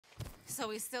So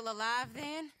he's still alive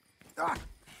then? I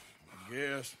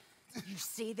guess. You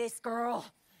see this girl?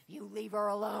 You leave her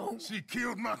alone. She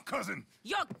killed my cousin.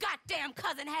 Your goddamn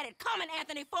cousin had it coming,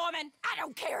 Anthony Foreman! I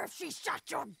don't care if she shot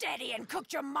your daddy and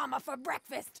cooked your mama for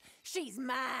breakfast. She's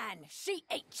mine. She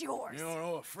ate yours. You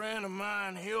know, a friend of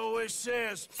mine, he always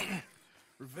says,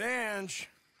 revenge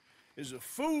is a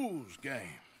fool's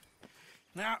game.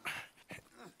 Now,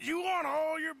 you want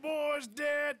all your boys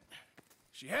dead?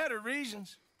 She had her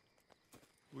reasons.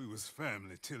 We was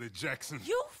family, Tilly Jackson.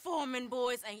 You Foreman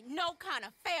boys ain't no kind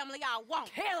of family I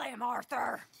want. Kill him,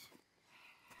 Arthur.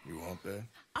 You want that?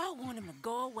 I want him to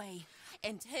go away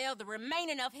and tell the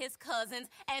remaining of his cousins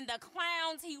and the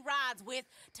clowns he rides with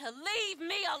to leave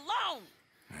me alone.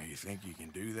 Now, you think you can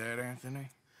do that, Anthony?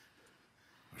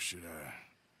 Or should I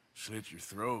slit your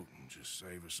throat and just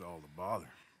save us all the bother?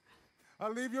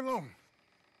 I'll leave you alone.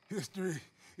 History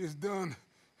is done.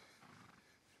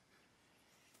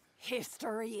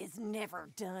 History is never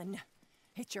done.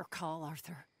 It's your call,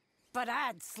 Arthur. But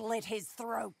I'd slit his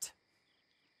throat.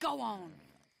 Go on.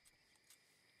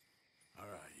 All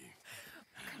right,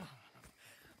 you.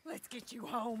 Let's get you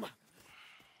home.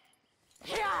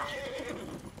 Yeah!